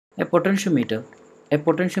A potentiometer. A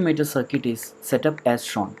potentiometer circuit is set up as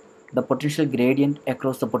shown. The potential gradient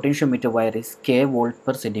across the potentiometer wire is k volt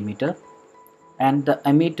per centimeter, and the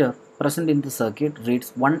ammeter present in the circuit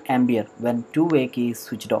reads 1 ampere when two-way key is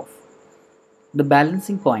switched off. The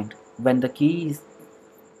balancing point when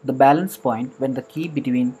the balance point when the key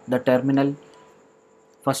between the terminal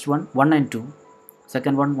first one 1 and 2,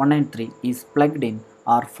 second one 1 and 3 is plugged in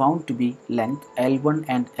are found to be length L1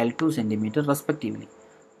 and L2 centimeter respectively.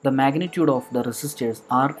 The magnitude of the resistors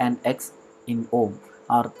R and X in ohm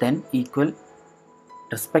are then equal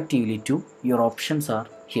respectively to. Your options are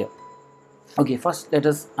here. Okay, first let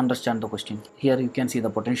us understand the question. Here you can see the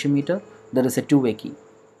potentiometer. There is a two-way key.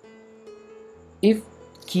 If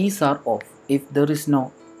keys are off, if there is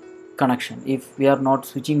no connection, if we are not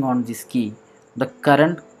switching on this key, the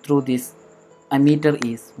current through this ammeter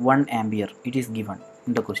is 1 ampere. It is given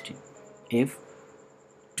in the question. If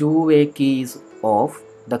two-way key is off,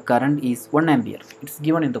 the current is 1 ampere. It's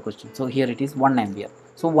given in the question. So here it is 1 ampere.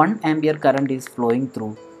 So 1 ampere current is flowing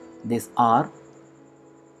through this R.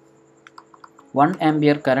 1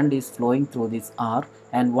 ampere current is flowing through this R,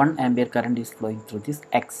 and 1 ampere current is flowing through this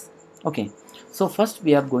X. Okay. So first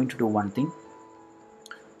we are going to do one thing.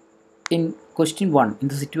 In question 1, in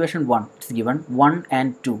the situation 1, it's given 1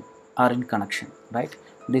 and 2 are in connection, right?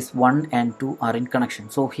 This 1 and 2 are in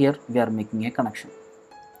connection. So here we are making a connection.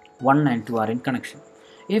 1 and 2 are in connection.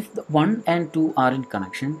 If the 1 and 2 are in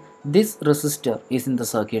connection, this resistor is in the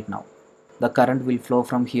circuit now. The current will flow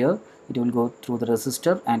from here. It will go through the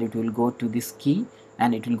resistor and it will go to this key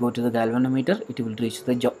and it will go to the galvanometer. It will reach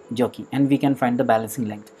the jockey and we can find the balancing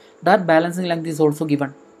length. That balancing length is also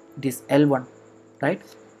given. It is L1, right?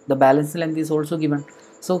 The balancing length is also given.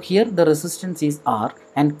 So here the resistance is R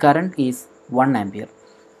and current is 1 ampere.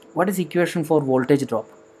 What is equation for voltage drop?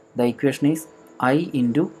 The equation is I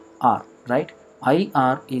into R, right?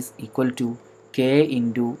 IR is equal to K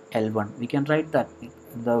into L1. We can write that.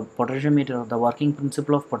 The potentiometer, the working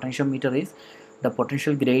principle of potentiometer is the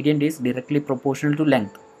potential gradient is directly proportional to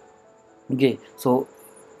length. Okay, so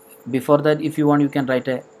before that, if you want, you can write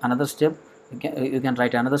another step. You can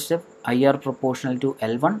write another step, IR proportional to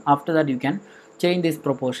L1. After that, you can change this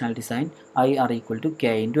proportionality sign, IR equal to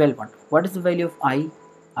K into L1. What is the value of I?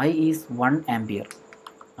 I is 1 ampere.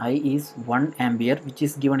 I is 1 ampere, which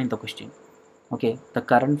is given in the question. Okay, the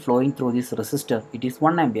current flowing through this resistor, it is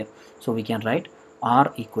 1 ampere. So we can write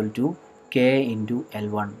R equal to K into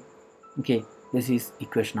L1. Okay, this is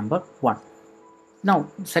equation number 1. Now,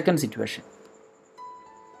 second situation.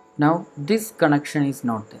 Now, this connection is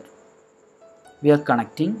not there. We are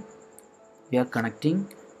connecting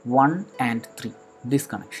 1 and 3, this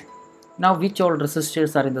connection. Now, which all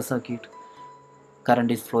resistors are in the circuit?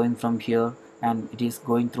 Current is flowing from here and it is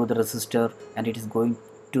going through the resistor and it is going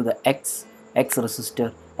to the X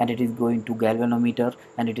resistor and it is going to galvanometer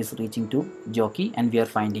and it is reaching to jockey, and we are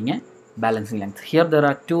finding a balancing length. Here there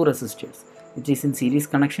are two resistors. It is in series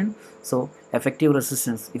connection. So effective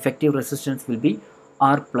resistance will be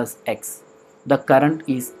R plus X. The current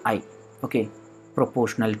is I. Okay,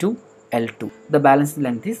 proportional to L2. The balancing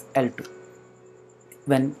length is L2.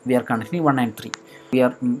 When we are connecting 1 and 3, we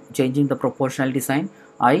are changing the proportionality sign.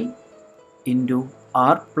 I into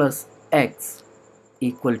R plus X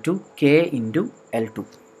equal to K into L2.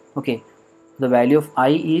 Okay, the value of I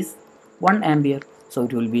is 1 ampere. So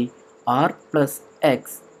it will be R plus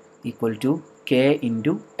X equal to K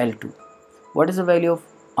into L2. What is the value of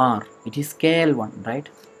R? It is KL1, right?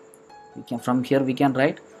 From here we can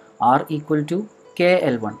write R equal to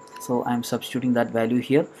KL1. So I am substituting that value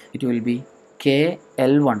here. It will be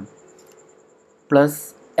KL1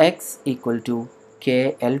 plus X equal to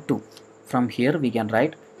KL2. From here we can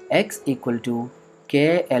write X equal to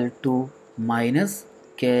KL2 minus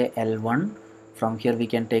KL1. From here we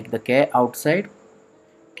can take the K outside,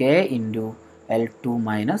 K into L2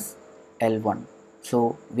 minus L1.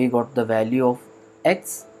 So we got the value of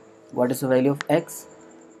X. What is the value of X?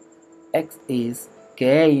 X is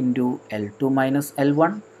K into L2 minus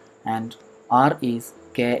L1 and R is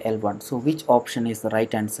KL1. So which option is the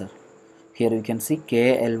right answer? Here you can see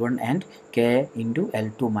KL1 and K into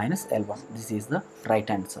L2 minus L1. This is the right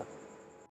answer.